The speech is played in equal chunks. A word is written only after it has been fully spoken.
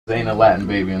Ain't a Latin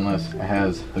baby unless it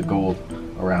has the gold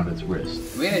around its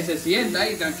wrist. Mire, se sienta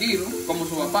ahí tranquilo, como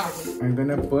su papá. I'm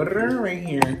gonna put her right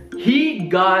here. He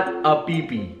got a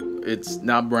pee-pee. It's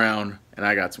not brown, and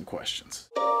I got some questions.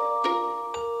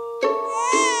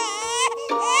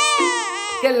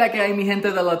 ¿Qué es la que hay, mi gente?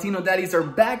 The Latino Daddies are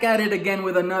back at it again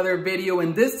with another video,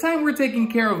 and this time we're taking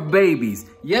care of babies.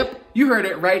 Yep, you heard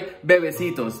it right,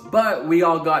 bebecitos. But we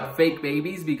all got fake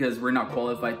babies because we're not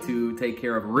qualified to take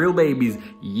care of real babies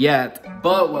yet.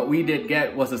 But what we did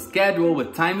get was a schedule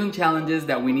with times and challenges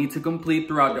that we need to complete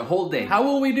throughout the whole day. How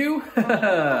will we do?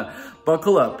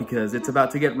 Buckle up because it's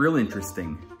about to get real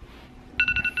interesting.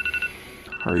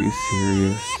 Are you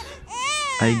serious?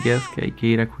 I guess que hay que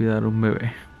ir a cuidar un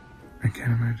bebé. I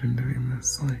can't imagine doing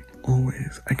this, like,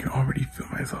 always. I can already feel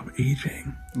myself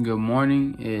aging. Good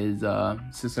morning. It's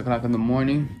 6 o'clock in the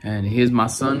morning, and here's my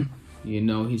son. You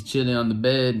know, he's chilling on the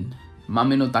bed.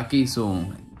 Mami no está aquí, so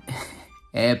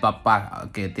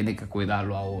papá que tiene que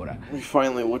cuidarlo ahora. We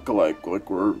finally look alike, like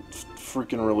we're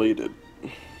freaking related.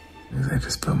 I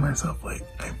just feel myself like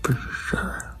I for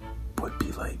sure would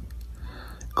be like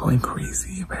going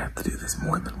crazy if I have to do this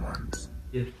more than once.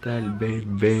 Ahí está el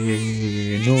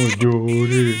bebé. No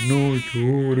llores, no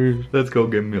llores. Let's go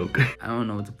get milk. I don't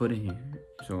know what to put in here,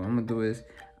 so what I'm gonna do is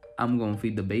I'm gonna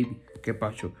feed the baby. ¿Qué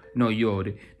pasó? No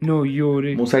llore, no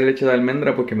llore. Vamos a usar leche de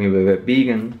almendra porque mi bebé es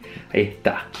vegan. Ahí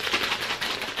está.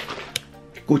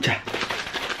 Escucha.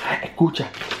 Escucha.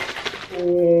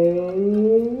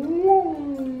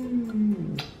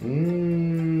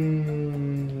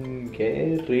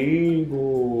 Qué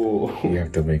rico. You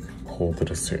have to like hold it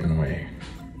a certain way.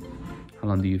 How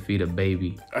long do you feed a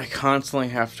baby? I constantly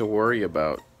have to worry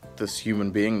about this human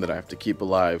being that I have to keep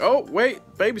alive. Oh, wait,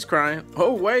 baby's crying.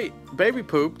 Oh, wait, baby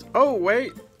pooped. Oh,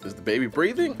 wait, is the baby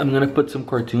breathing? I'm gonna put some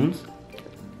cartoons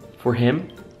for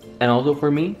him and also for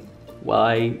me. While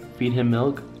I feed him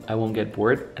milk, I won't get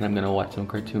bored and I'm gonna watch some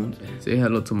cartoons. Say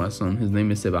hello to my son. His name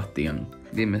is Sebastián.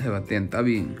 Dime, Sebastián, ¿está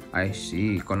bien? Ay,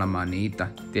 sí, con la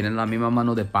manita. Tienen la misma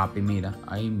mano de papi, mira.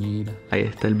 Ay, mira. Ahí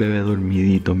está el bebé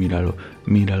dormidito, míralo,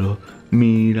 míralo,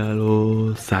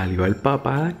 míralo. Salió el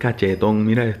papá cachetón,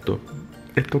 mira esto.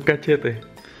 Estos cachetes.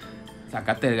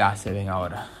 Sácate el gas, ven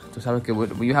ahora. Tú sabes que when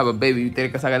you have a baby,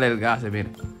 tienes que sacarle el gas,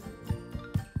 mira.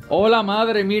 Hola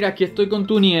madre, mira, aquí estoy con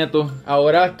tu nieto.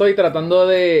 Ahora estoy tratando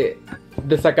de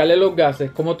sacarle los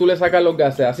gases. ¿Cómo tú le sacas los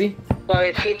gases? ¿Así?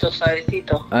 Suavecito,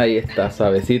 suavecito. Ahí está,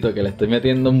 suavecito, que le estoy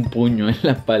metiendo un puño en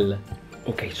la espalda.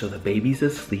 Okay, so the baby's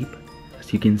asleep,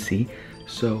 as you can see.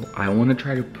 So I want to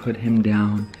try to put him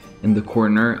down in the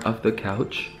corner of the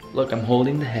couch. Look, I'm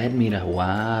holding the head, mira.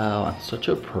 Wow, I'm such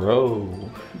a pro.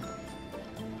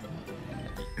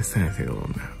 It's time to take a little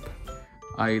nap.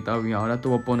 Ahí está bien, ahora te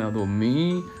voy a poner a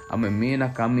dormir. A mí en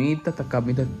la camita, esta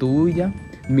camita es tuya.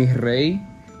 Mi rey,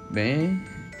 ven.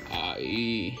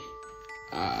 Ahí.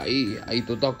 Ahí,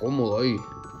 tú estás cómodo ahí.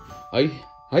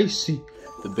 Ahí sí.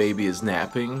 The baby is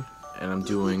napping, and I'm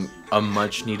doing a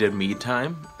much needed me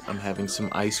time. I'm having some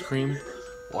ice cream,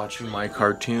 watching my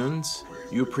cartoons.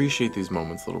 You appreciate these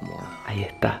moments a little more. Ahí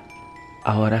está.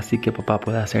 Ahora sí que papá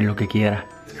puede hacer lo que quiera.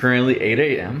 It's currently 8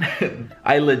 a.m.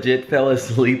 I legit fell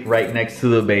asleep right next to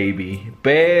the baby.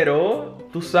 Pero,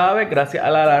 tú sabes, gracias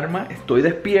a la alarma, estoy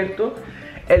despierto.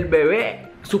 El bebé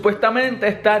supuestamente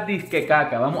está disque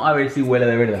caca. Vamos a ver si huele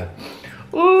de verdad.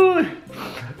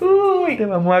 Uy, te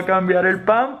vamos a cambiar el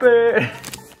pamper.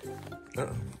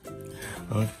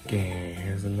 Okay,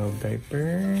 here's a little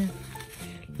diaper.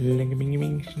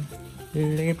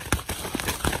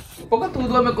 ¿Por qué tú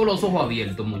duermes con los ojos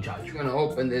abiertos, muchacho? I'm gonna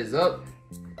open this up.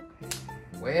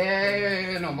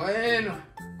 Bueno.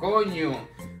 Coño.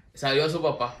 Salió su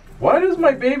papá. Why does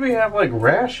my baby have like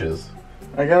rashes?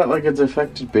 I got like a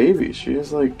defected baby. She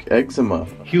has like eczema.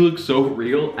 He looks so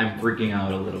real, I'm freaking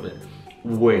out a little bit.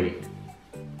 Wait.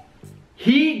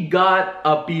 He got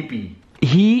a pee-pee.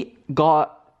 He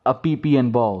got a pee-pee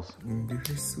and balls. These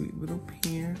are sweet little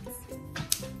pants.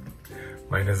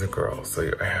 Mine is a girl, so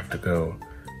I have to go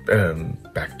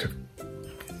back to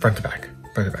front to back.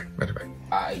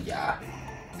 Ay, ya.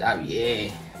 Está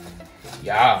bien.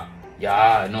 Ya,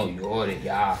 no llores,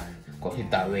 ya.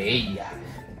 Cosita bella.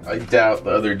 I doubt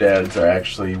the other dads are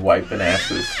actually wiping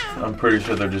asses. I'm pretty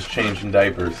sure they're just changing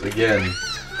diapers. Again,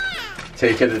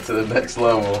 taking it to the next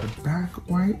level. Back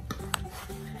wipe.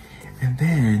 And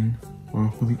then, while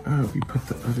holding up, you put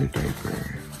the other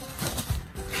diaper.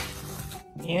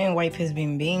 You didn't wipe his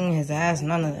bing, his ass,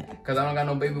 none of that. Because I don't got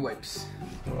no baby wipes.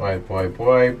 Wipe.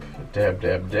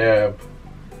 Dab.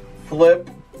 Flip.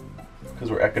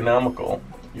 Because we're economical.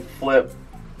 You flip,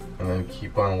 and then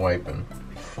keep on wiping.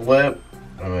 Flip,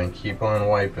 and then keep on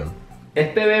wiping.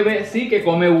 Este bebé sí que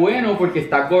come bueno porque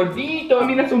está gordito.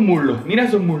 Mira esos muslos, mira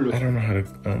esos muslos. I don't know how to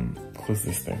close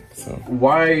this thing, so.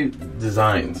 Why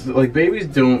designs? Like, babies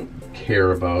don't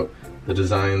care about the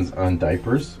designs on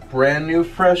diapers. Brand new,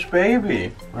 fresh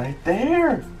baby, right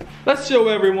there. Let's show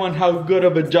everyone how good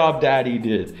of a job Daddy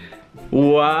did.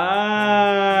 Wow.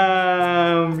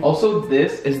 Also,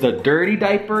 this is the dirty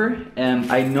diaper, and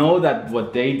I know that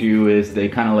what they do is they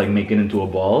kind of like make it into a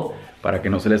ball para que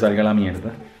no se le salga la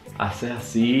mierda. Hace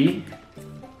así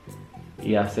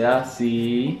y hace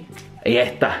así y ya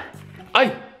está.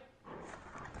 ¡Ay!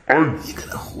 You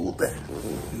gotta hold that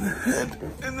in the head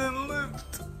and then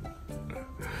lift.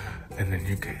 And then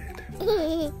you're good.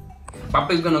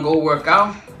 Papa's gonna go work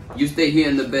out. You stay here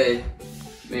in the bed.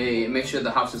 Make sure the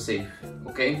house is safe,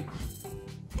 okay?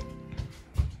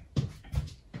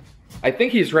 I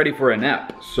think he's ready for a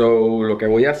nap. So lo que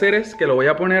voy a hacer es que lo voy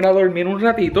a poner a dormir un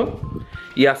ratito.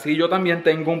 Y así yo también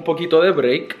tengo un poquito de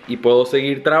break y puedo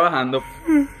seguir trabajando.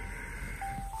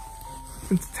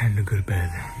 It's time to go to bed.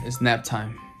 It's nap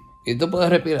time. Y tú puedes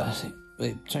respirar así.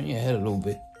 Turn your head a little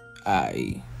bit.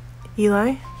 Ahí.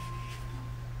 Eli?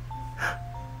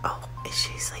 Oh, is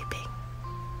she sleeping?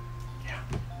 Yeah.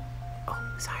 Oh,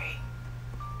 sorry.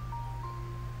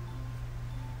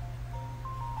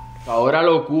 Ahora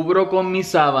lo cubro con mi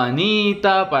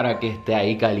sabanita para que esté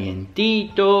ahí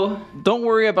calientito. Don't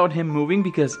worry about him moving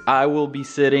because I will be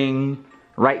sitting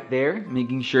right there,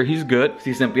 making sure he's good.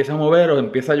 Si se empieza a mover o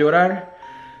empieza a llorar,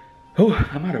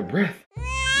 I'm out of breath.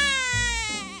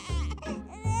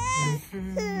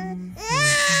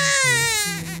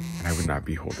 And I would not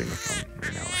be holding the phone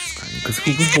right now. Because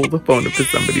who would hold the phone up to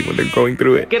somebody when they're going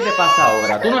through it? ¿Qué te pasa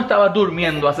ahora? Tú no estabas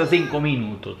durmiendo hace 5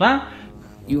 minutos, ¿ah?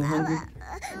 You hungry?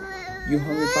 You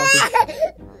hungry, Papa?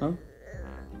 Huh?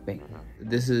 Wait.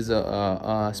 This is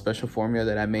a special formula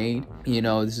that I made. You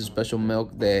know, this is special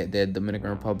milk that the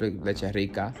Dominican Republic, Leche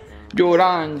Rica.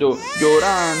 Llorando,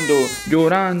 llorando,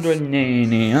 llorando el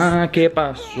nene. Ah, ¿qué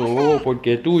pasó? ¿Por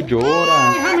qué tú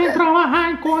lloras? Déjame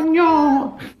trabajar,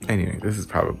 coño. Anyway, this is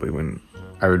probably when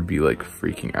I would be like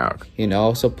freaking out. You know,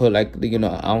 also put like, you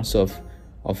know, an ounce of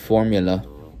formula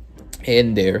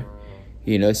in there.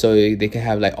 You know, so they can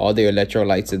have like all the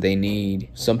electrolytes that they need.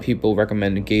 Some people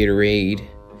recommend Gatorade,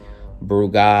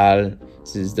 Brugal.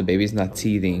 Since the baby's not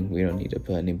teething, we don't need to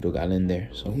put any Brugal in there.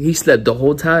 So he slept the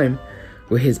whole time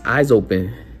with his eyes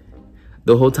open.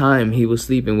 The whole time he was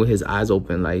sleeping with his eyes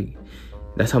open. Like,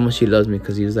 that's how much he loves me,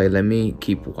 because he was like, let me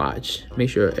keep watch, make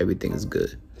sure everything is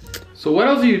good. So what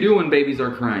else do you do when babies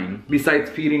are crying besides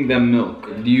feeding them milk?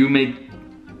 Do you make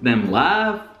them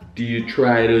laugh? Do you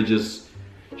try to just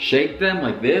shake them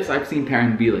like this? I've seen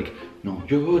parents be like, no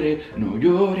llore, no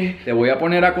llore. Te voy a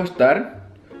poner a acostar.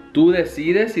 Tú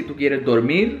decides si tú quieres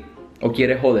dormir o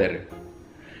quieres joder.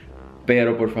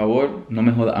 Pero por favor, no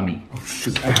me joda a mí. Oh,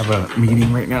 shoot, I have a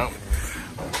meeting right now.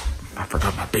 I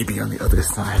forgot my baby on the other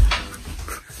side.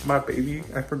 My baby,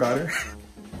 I forgot her.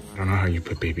 I don't know how you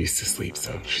put babies to sleep,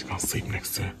 so she's gonna sleep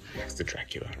next to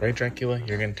Dracula. Right, Dracula?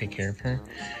 You're gonna take care of her,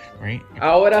 right?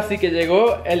 Ahora sí que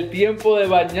llegó el tiempo de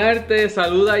bañarte.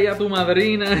 Saluda ahí a tu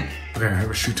madrina. Okay, I have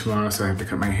a shoot tomorrow, so I have to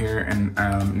cut my hair, and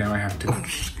now I have to... Oh,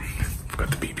 forgot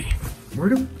the baby. Where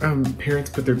do parents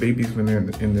put their babies when they're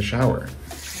in the shower?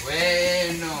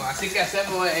 Bueno, así que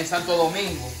hacemos en Santo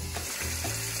Domingo.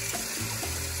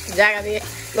 Ya, Gadiel.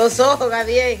 Los ojos,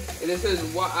 Gadiel. This is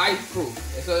ice proof.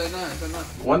 Eso es nada, eso es nada.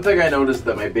 One thing I noticed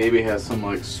that my baby has some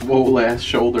like swole ass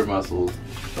shoulder muscles.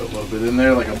 Put a little bit in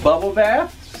there, like a bubble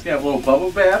bath. Just have a little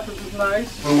bubble bath, which is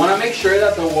nice. We want to make sure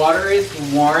that the water is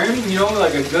warm, you know,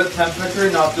 like a good temperature,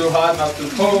 not too hot, not too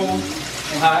cold.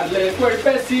 Darle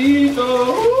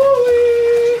cuerpecito.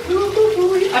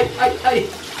 Uy, ay, ay, ay.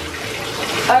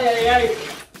 Ay, ay, ay.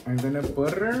 I'm gonna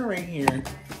put her right here.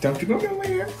 Don't you go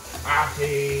nowhere.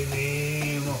 Así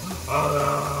mismo.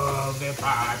 Oh, ¿qué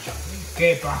pasa?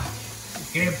 ¿Qué pasa?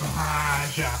 ¿Qué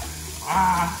pasa?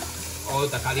 Ah. Oh,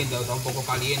 está caliente, está un poco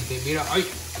caliente. Mira, ay,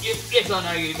 ¿y esa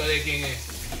narguita de quién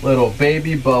es? Little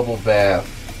baby bubble bath.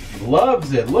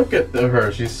 Loves it. Look at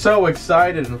her. She's so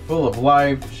excited and full of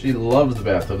life. She loves the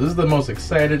bathtub. This is the most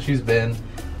excited she's been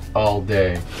all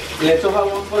day. Le echo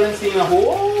jabón por encima.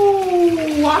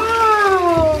 Oh,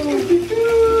 wow.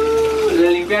 Le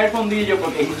limpié el fondillo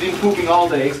porque he's been pooping all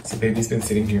day. So baby's been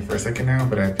sitting here for a second now,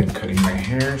 but I've been cutting my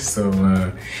hair, so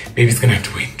baby's gonna have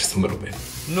to wait just a little bit.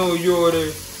 No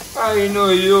llore. Ay, no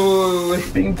llore.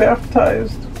 Being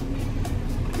baptized.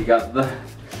 We got the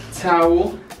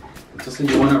towel. Entonces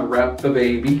you want to wrap the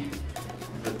baby.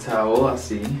 The towel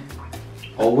así.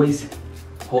 Always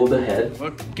hold the head.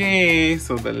 Okay,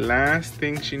 so the last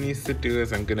thing she needs to do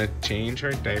is I'm gonna change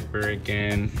her diaper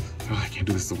again. Oh, I can't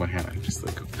do this with one hand. I'm just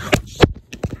like...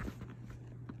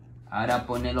 Ahora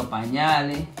pone los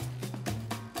pañales.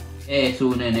 Es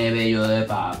un nene bello de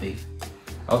papi.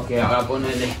 Ok, ahora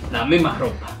ponerle la misma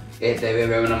ropa. Este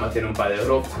bebé nada más tiene un par de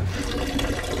ropa.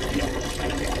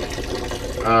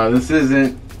 This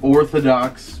isn't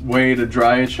orthodox way to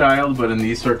dry a child, but in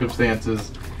these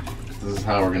circumstances, this is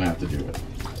how we're gonna have to do it.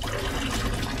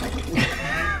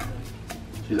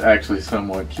 She's actually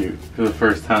somewhat cute. For the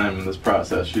first time in this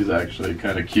process, she's actually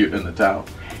kind of cute in the towel.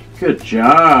 Good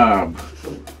job!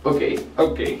 Ok,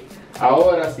 ok.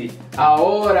 Ahora sí.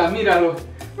 Ahora, míralo.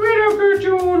 Mira qué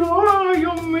chulo. Ay,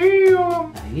 Dios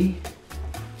mío. Ahí.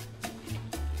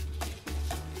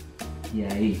 Y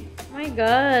ahí. Oh my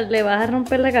god, le vas a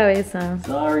romper la cabeza.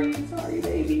 Sorry,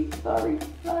 baby. Sorry.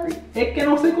 Es que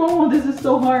no sé cómo. This is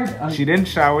so hard. She didn't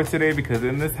shower today because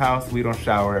in this house, we don't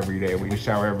shower every day. We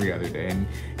shower every other day.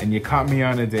 And you caught me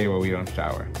on a day where we don't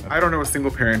shower. I don't know a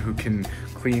single parent who can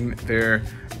clean their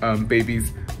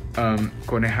baby's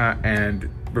coneja and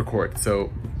record.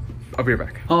 So I'll be right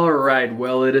back. Alright,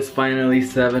 well, it is finally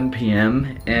 7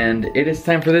 p.m. and it is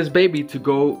time for this baby to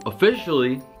go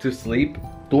officially to sleep.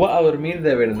 Tú vas a dormir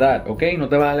de verdad, ¿ok? No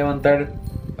te vas a levantar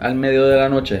al medio de la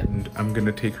noche. And I'm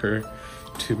gonna take her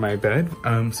to my bed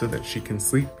so that she can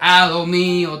sleep. A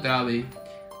dormir otra vez.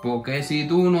 Porque si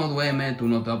tú no duermes, tú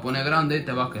no te vas a poner grande y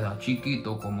te vas a quedar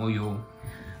chiquito como yo.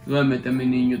 Duérmete, mi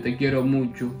niño, te quiero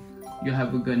mucho. You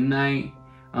have a good night.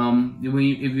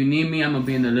 If you need me, I'm gonna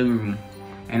be in the living room.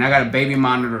 And I got a baby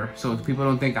monitor, so if people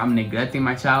don't think I'm neglecting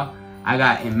my child, I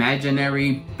got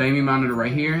imaginary baby monitor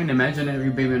right here, an imaginary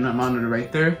baby monitor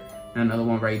right there, and another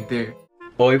one right there.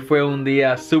 Hoy fue un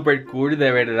día super cool,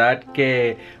 de verdad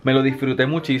que me lo disfruté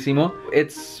muchísimo.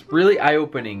 It's really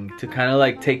eye-opening to kind of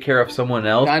like take care of someone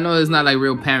else. I know it's not like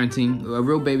real parenting. A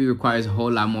real baby requires a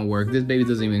whole lot more work. This baby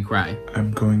doesn't even cry.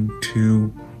 I'm going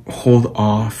to hold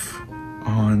off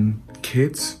on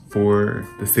kids for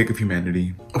the sake of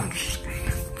humanity. Oh, I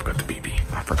forgot the baby.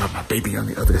 I forgot my baby on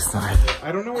the other side.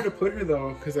 I don't know where to put her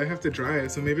though, because I have to dry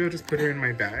it. So maybe I'll just put her in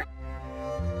my bag.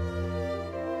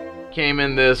 Came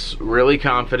in this really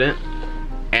confident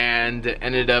and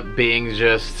ended up being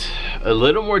just a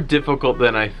little more difficult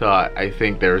than I thought. I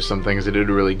think there were some things I did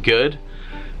really good,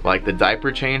 like the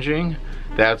diaper changing.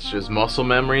 That's just muscle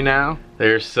memory now.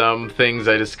 There's some things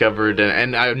I discovered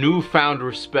and a newfound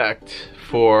respect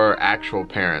for actual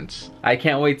parents. I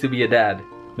can't wait to be a dad.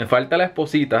 Me falta la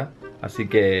esposita, así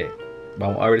que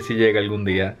vamos a ver si llega algún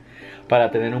día para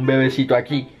tener un bebecito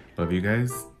aquí. Love you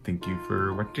guys. Thank you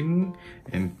for watching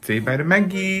and say bye to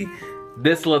Maggie.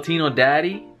 This Latino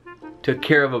daddy took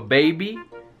care of a baby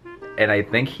and I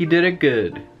think he did it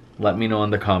good. Let me know in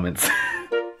the comments.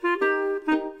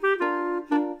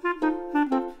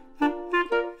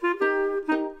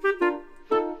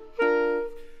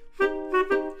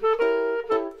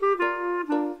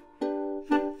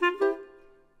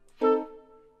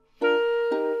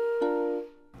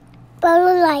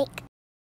 Follow, like.